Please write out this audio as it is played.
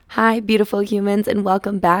Hi, beautiful humans, and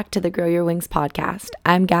welcome back to the Grow Your Wings podcast.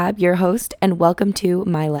 I'm Gab, your host, and welcome to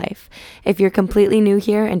my life. If you're completely new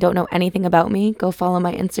here and don't know anything about me, go follow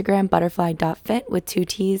my Instagram, butterfly.fit with 2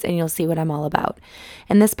 T's, and you'll see what I'm all about.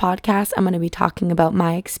 In this podcast, I'm going to be talking about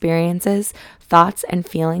my experiences, thoughts, and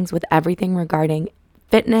feelings with everything regarding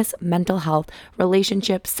fitness, mental health,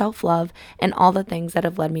 relationships, self-love, and all the things that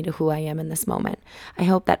have led me to who I am in this moment. I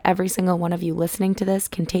hope that every single one of you listening to this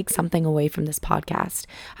can take something away from this podcast.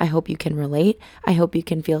 I hope you can relate. I hope you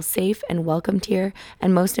can feel safe and welcomed here.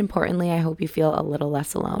 And most importantly, I hope you feel a little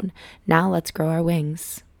less alone. Now let's grow our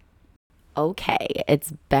wings. Okay,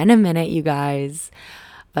 it's been a minute, you guys,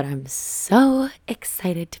 but I'm so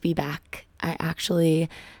excited to be back. I actually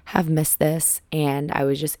have missed this, and I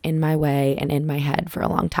was just in my way and in my head for a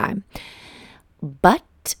long time.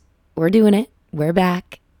 But we're doing it. We're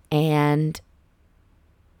back, and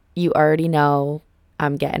you already know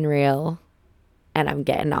I'm getting real and I'm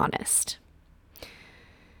getting honest.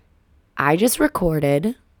 I just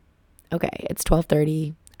recorded. Okay, it's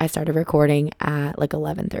 12:30. I started recording at like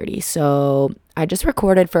 11:30. So I just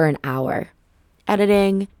recorded for an hour.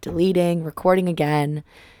 Editing, deleting, recording again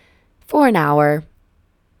for an hour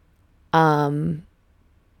on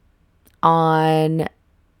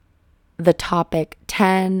the topic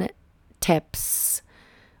 10 tips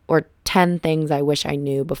or 10 things I wish I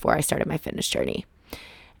knew before I started my fitness journey.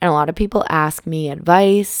 And a lot of people ask me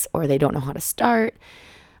advice or they don't know how to start.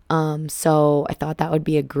 So I thought that would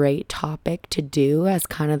be a great topic to do as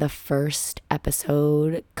kind of the first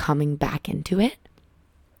episode coming back into it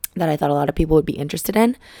that I thought a lot of people would be interested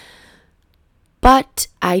in. But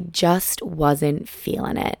I just wasn't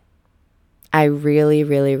feeling it. I really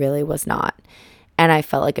was not. And I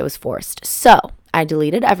felt like it was forced. So I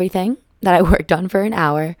deleted everything that I worked on for an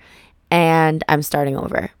hour and I'm starting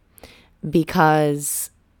over because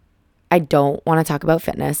I don't want to talk about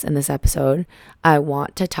fitness in this episode. I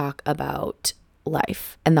want to talk about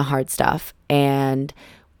life and the hard stuff and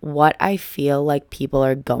what I feel like people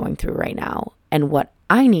are going through right now and what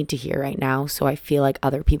I need to hear right now, so I feel like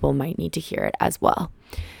other people might need to hear it as well.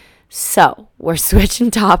 So we're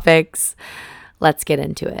switching topics. Let's get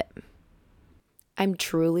into it. I'm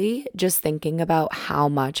truly just thinking about how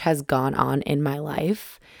much has gone on in my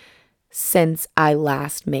life since I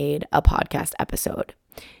last made a podcast episode.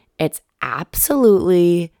 It's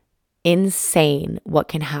absolutely insane what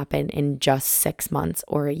can happen in just 6 months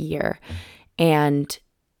or a year. And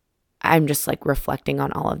I'm just like reflecting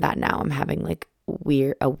on all of that now. I'm having like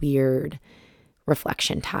a weird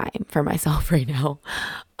reflection time for myself right now.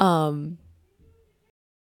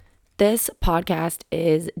 This podcast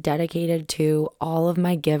is dedicated to all of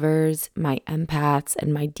my givers, my empaths,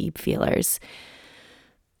 and my deep feelers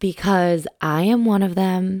because I am one of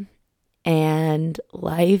them and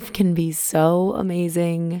life can be so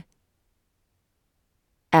amazing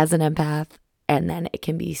as an empath and then it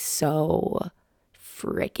can be so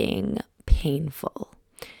freaking painful.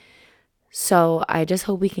 So I just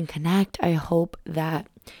hope we can connect. I hope that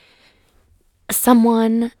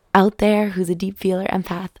someone out there who's a deep feeler,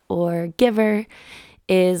 empath, or giver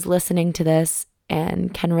is listening to this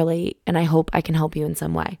and can relate. And I hope I can help you in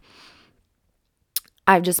some way.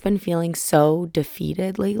 I've just been feeling so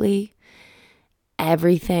defeated lately.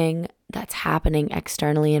 Everything that's happening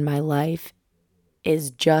externally in my life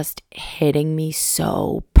is just hitting me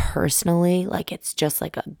so personally. Like it's just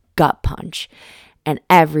like a gut punch. And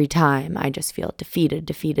every time I just feel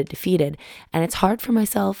defeated. And it's hard for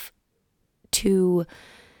myself to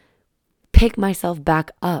pick myself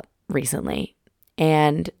back up recently.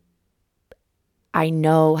 And I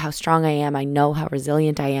know how strong I am. I know how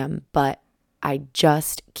resilient I am. But I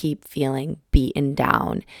just keep feeling beaten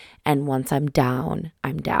down. And once I'm down,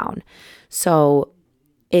 I'm down. So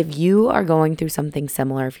if you are going through something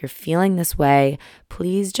similar, if you're feeling this way,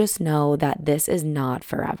 please just know that this is not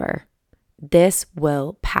forever. This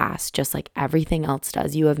will pass just like everything else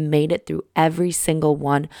does. You have made it through every single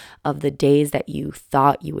one of the days that you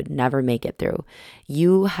thought you would never make it through.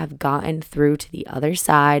 You have gotten through to the other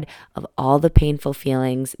side of all the painful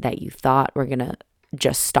feelings that you thought were going to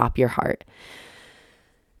just stop your heart.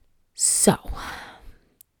 So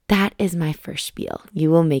that is my first spiel. You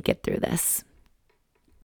will make it through this.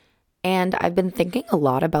 And I've been thinking a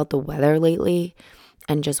lot about the weather lately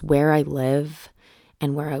and just where I live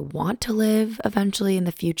and where I want to live eventually in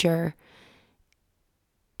the future.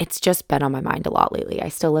 It's just been on my mind a lot lately. I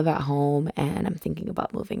still live at home and I'm thinking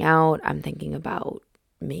about moving out. I'm thinking about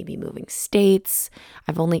maybe moving states.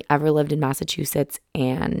 I've only ever lived in Massachusetts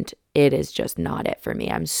and it is just not it for me.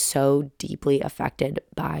 I'm so deeply affected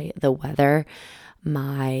by the weather.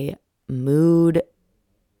 My mood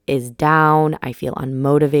is down. I feel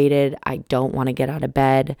unmotivated. I don't want to get out of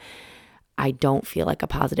bed. I don't feel like a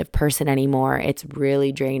positive person anymore. It's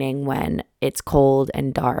really draining when it's cold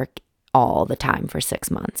and dark all the time for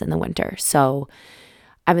 6 months in the winter. So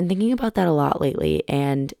I've been thinking about that a lot lately,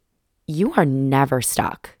 and you are never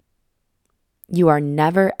stuck. You are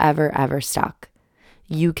never, ever, ever stuck.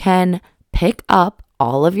 You can pick up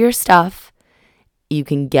all of your stuff. You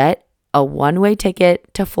can get a one-way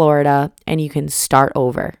ticket to Florida and you can start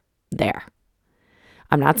over there.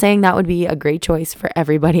 I'm not saying that would be a great choice for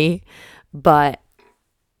everybody, but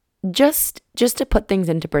just to put things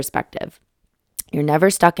into perspective, you're never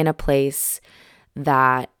stuck in a place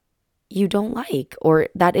that you don't like or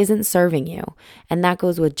that isn't serving you. And that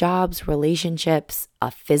goes with jobs, relationships,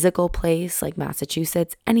 a physical place like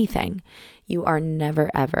Massachusetts, anything. You are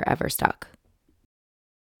never, ever, ever stuck.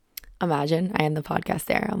 Imagine I end the podcast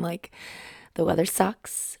there. I'm like, the weather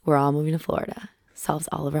sucks. We're all moving to Florida. Solves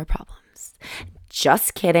all of our problems.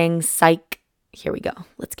 Just kidding. Psych. Here we go.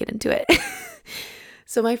 Let's get into it.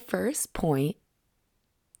 So my first point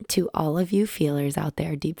to all of you feelers out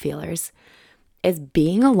there, deep feelers, is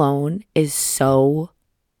being alone is so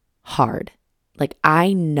hard. Like,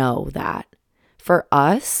 I know that for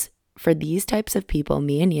us, for these types of people,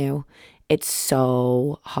 me and you, it's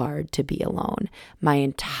so hard to be alone. My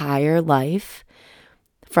entire life,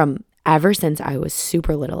 from ever since I was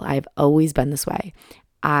super little, I've always been this way.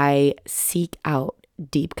 I seek out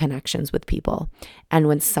deep connections with people. And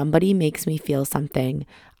when somebody makes me feel something,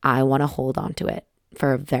 I want to hold on to it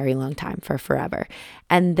for a very long time, for forever.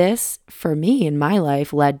 And this, for me in my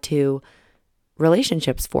life, led to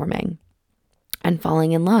relationships forming and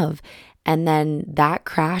falling in love. And then that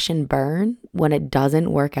crash and burn, when it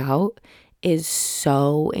doesn't work out, is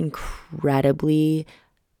so incredibly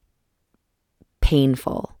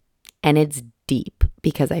painful. And it's deep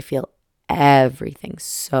because I feel everything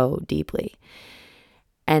so deeply.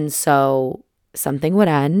 And so something would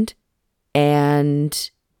end and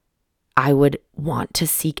I would want to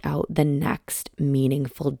seek out the next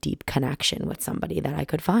meaningful, deep connection with somebody that I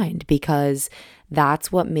could find, because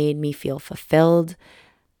that's what made me feel fulfilled.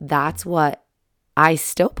 That's what I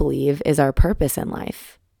still believe is our purpose in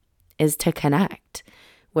life, is to connect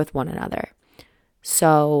with one another.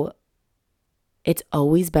 So it's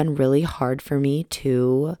always been really hard for me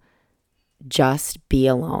to just be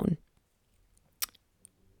alone.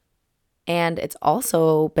 And it's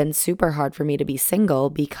also been super hard for me to be single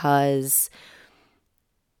because,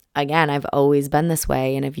 again, I've always been this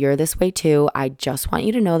way. And if you're this way too, I just want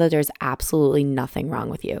you to know that there's absolutely nothing wrong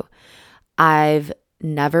with you. I've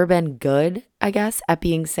never been good, I guess, at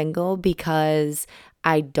being single because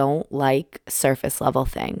I don't like surface level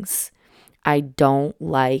things. I don't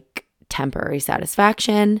like temporary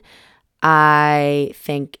satisfaction. I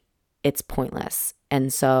think it's pointless.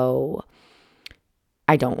 And so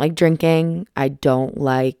I don't like drinking. I don't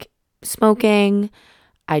like smoking.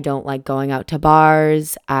 I don't like going out to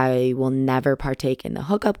bars. I will never partake in the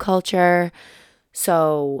hookup culture.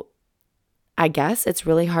 So I guess it's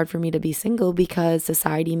really hard for me to be single because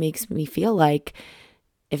society makes me feel like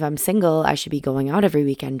if I'm single, I should be going out every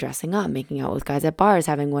weekend, dressing up, making out with guys at bars,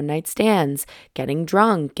 having one night stands, getting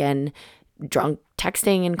drunk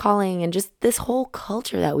texting and calling, and just this whole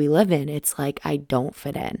culture that we live in. It's like I don't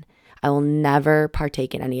fit in. I will never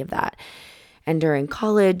partake in any of that. And during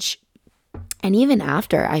college and even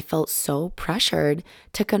after, I felt so pressured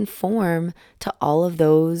to conform to all of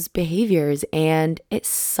those behaviors, and it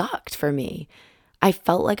sucked for me. I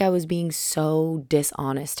felt like I was being so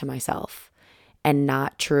dishonest to myself and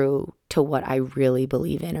not true to what I really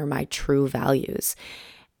believe in or my true values.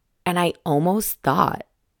 And I almost thought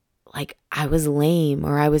like I was lame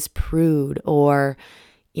or I was prude or,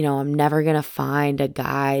 I'm never going to find a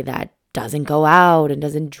guy that doesn't go out and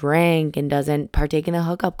doesn't drink and doesn't partake in the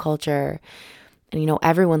hookup culture. And,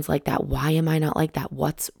 everyone's like that. Why am I not like that?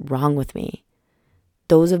 What's wrong with me?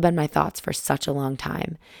 Those have been my thoughts for such a long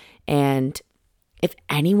time. And if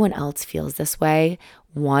anyone else feels this way,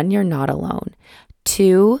 1, you're not alone.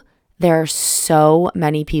 2, there are so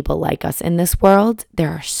many people like us in this world.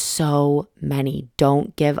 There are so many.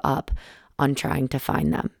 Don't give up on trying to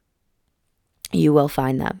find them. You will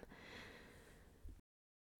find them.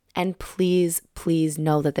 And please, please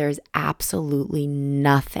know that there is absolutely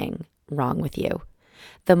nothing wrong with you.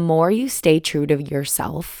 The more you stay true to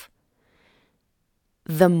yourself,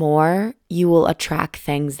 the more you will attract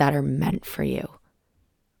things that are meant for you.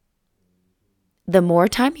 The more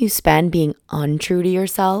time you spend being untrue to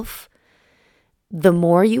yourself, the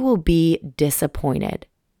more you will be disappointed,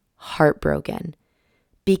 heartbroken,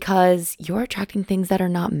 because you're attracting things that are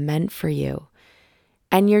not meant for you.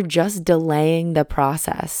 And you're just delaying the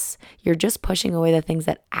process. You're just pushing away the things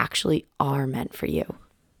that actually are meant for you.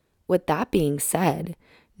 With that being said,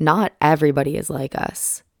 not everybody is like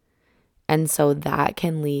us. And so that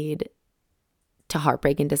can lead to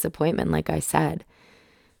heartbreak and disappointment, like I said,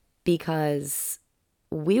 because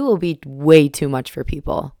we will be way too much for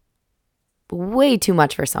people, way too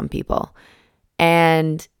much for some people.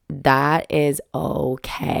 And that is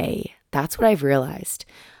okay. That's what I've realized.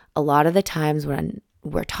 A lot of the times when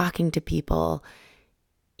we're talking to people,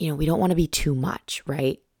 we don't want to be too much,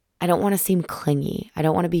 right? I don't want to seem clingy. I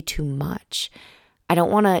don't want to be too much. I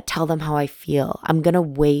don't want to tell them how I feel. I'm going to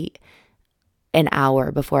wait an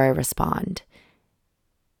hour before I respond.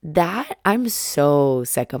 I'm so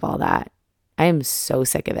sick of all that. I am so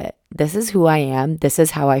sick of it. This is who I am. This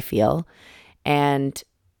is how I feel. And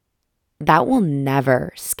that will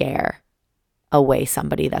never scare away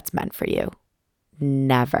somebody that's meant for you.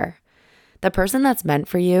 Never. The person that's meant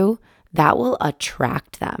for you, that will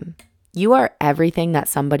attract them. You are everything that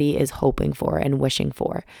somebody is hoping for and wishing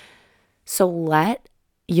for. So let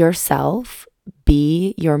yourself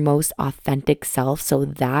be your most authentic self so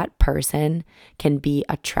that person can be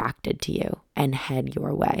attracted to you and head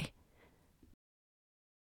your way.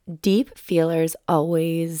 Deep feelers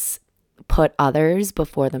always put others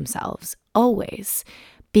before themselves, always,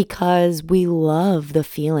 because we love the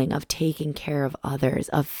feeling of taking care of others,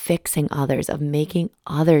 of fixing others, of making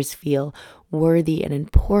others feel worthy and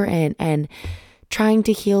important and trying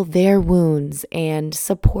to heal their wounds and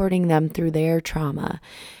supporting them through their trauma.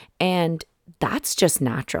 And that's just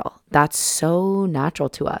natural. That's so natural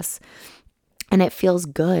to us. And it feels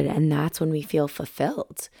good. And that's when we feel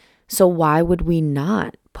fulfilled. So why would we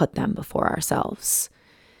not put them before ourselves?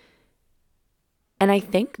 And I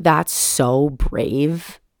think that's so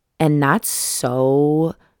brave and that's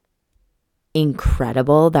so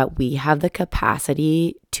incredible that we have the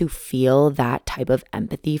capacity to feel that type of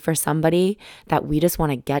empathy for somebody, that we just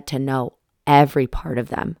want to get to know every part of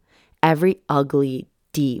them, every ugly,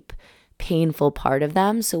 deep, painful part of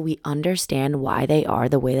them, so we understand why they are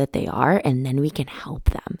the way that they are, and then we can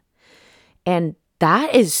help them. And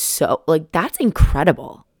that is so, that's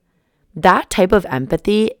incredible. That type of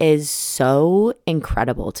empathy is so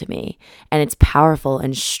incredible to me, and it's powerful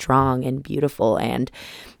and strong and beautiful, and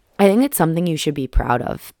I think it's something you should be proud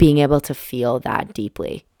of, being able to feel that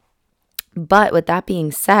deeply. But with that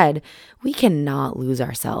being said, we cannot lose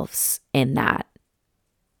ourselves in that.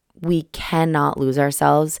 We cannot lose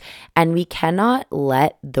ourselves, and we cannot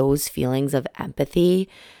let those feelings of empathy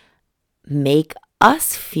make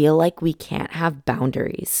us feel like we can't have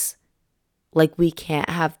boundaries, like we can't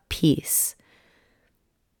have peace,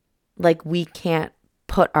 like we can't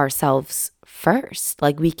put ourselves first,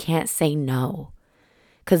 like we can't say no.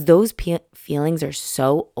 Because those feelings are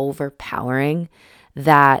so overpowering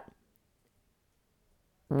that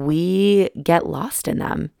we get lost in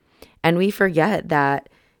them. And we forget that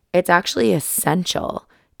it's actually essential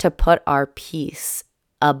to put our peace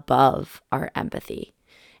above our empathy.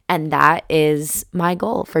 And that is my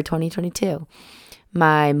goal for 2022.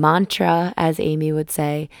 My mantra, as Amy would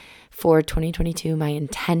say, for 2022, my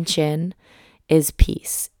intention is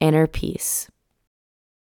peace, inner peace.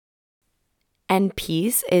 And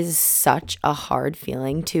peace is such a hard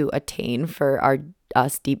feeling to attain for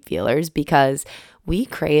us deep feelers, because we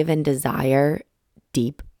crave and desire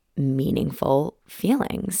deep, meaningful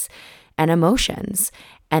feelings and emotions.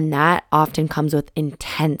 And that often comes with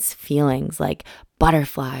intense feelings like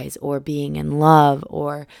butterflies or being in love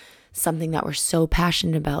or something that we're so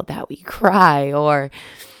passionate about that we cry, or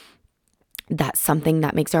that's something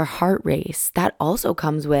that makes our heart race. That also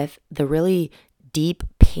comes with the really deep,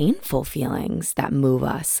 painful feelings that move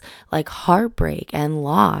us, like heartbreak and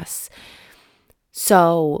loss.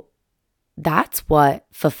 So that's what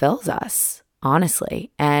fulfills us,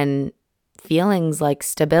 honestly. And feelings like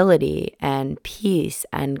stability and peace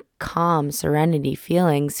and calm, serenity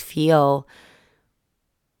feelings feel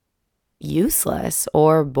useless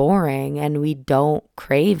or boring, and we don't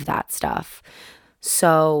crave that stuff.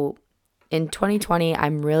 So in 2020,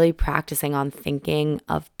 I'm really practicing on thinking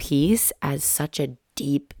of peace as such a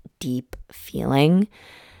deep, deep feeling.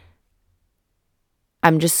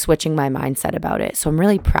 I'm just switching my mindset about it. So I'm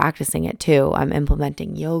really practicing it too. I'm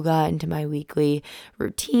implementing yoga into my weekly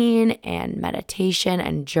routine and meditation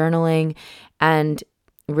and journaling, and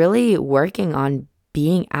really working on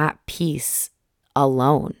being at peace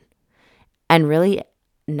alone, and really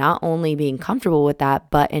not only being comfortable with that,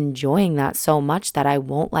 but enjoying that so much that I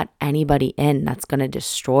won't let anybody in that's going to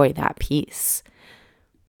destroy that peace.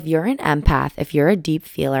 If you're an empath, if you're a deep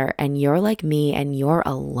feeler and you're like me and you're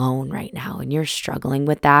alone right now and you're struggling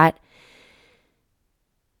with that,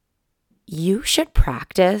 you should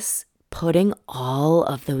practice putting all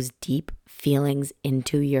of those deep feelings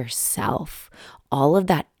into yourself, all of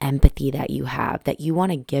that empathy that you have, that you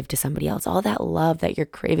want to give to somebody else, all that love that you're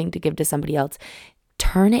craving to give to somebody else,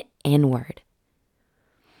 turn it inward.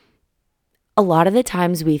 A lot of the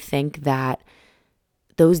times we think that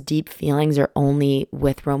those deep feelings are only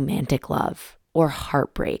with romantic love or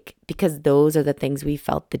heartbreak, because those are the things we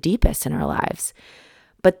felt the deepest in our lives.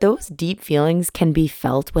 But those deep feelings can be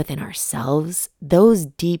felt within ourselves. Those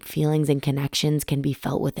deep feelings and connections can be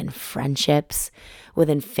felt within friendships,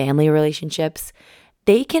 within family relationships.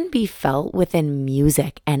 They can be felt within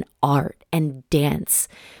music and art and dance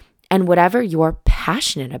and whatever you're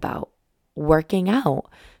passionate about, working out,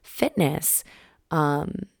 fitness,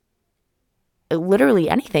 literally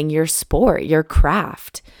anything, your sport, your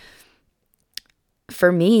craft.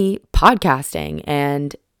 For me, podcasting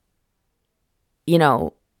and,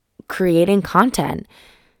 creating content,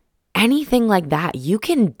 anything like that, you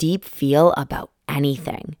can deep feel about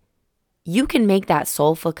anything. You can make that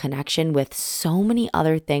soulful connection with so many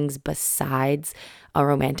other things besides a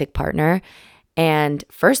romantic partner, and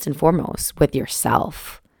first and foremost with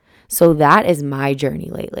yourself. So that is my journey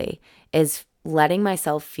lately, is letting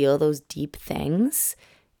myself feel those deep things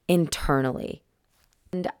internally.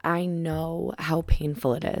 And I know how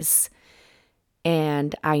painful it is.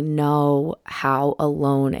 And I know how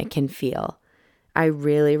alone it can feel. I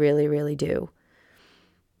really, really, really do.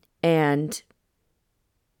 And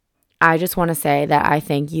I just want to say that I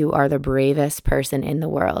think you are the bravest person in the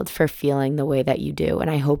world for feeling the way that you do. And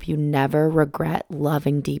I hope you never regret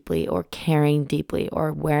loving deeply or caring deeply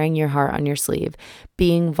or wearing your heart on your sleeve,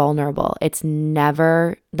 being vulnerable. It's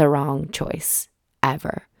never the wrong choice,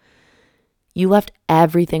 ever. You left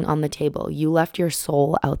everything on the table. You left your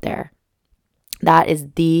soul out there. That is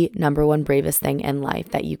the number one bravest thing in life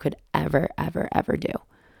that you could ever, ever, ever do.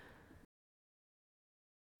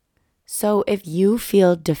 So if you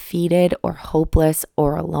feel defeated or hopeless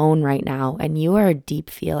or alone right now, and you are a deep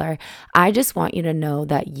feeler, I just want you to know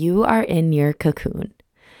that you are in your cocoon.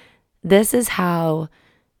 This is how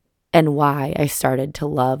and why I started to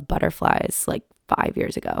love butterflies like 5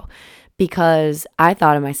 years ago, because I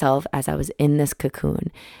thought of myself as I was in this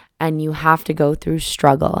cocoon. And you have to go through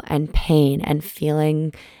struggle and pain and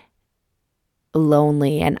feeling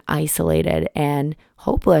lonely and isolated and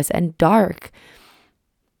hopeless and dark.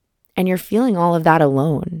 And you're feeling all of that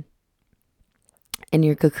alone in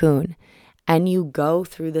your cocoon. And you go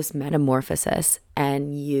through this metamorphosis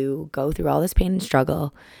and you go through all this pain and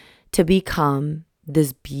struggle to become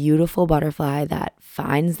this beautiful butterfly that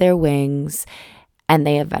finds their wings, and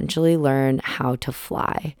they eventually learn how to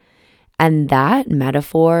fly. And that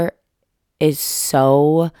metaphor is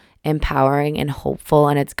so empowering and hopeful,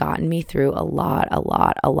 and it's gotten me through a lot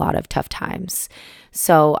of tough times.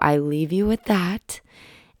 So I leave you with that,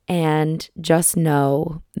 and just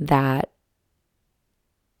know that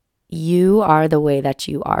you are the way that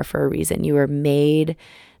you are for a reason. You were made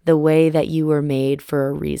the way that you were made for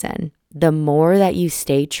a reason. The more that you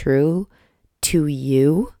stay true to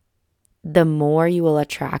you, the more you will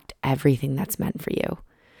attract everything that's meant for you.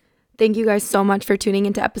 Thank you guys so much for tuning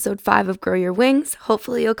into episode 5 of Grow Your Wings.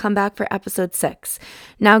 Hopefully you'll come back for episode 6.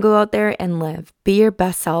 Now go out there and live. Be your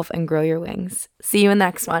best self and grow your wings. See you in the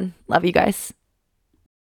next one. Love you guys.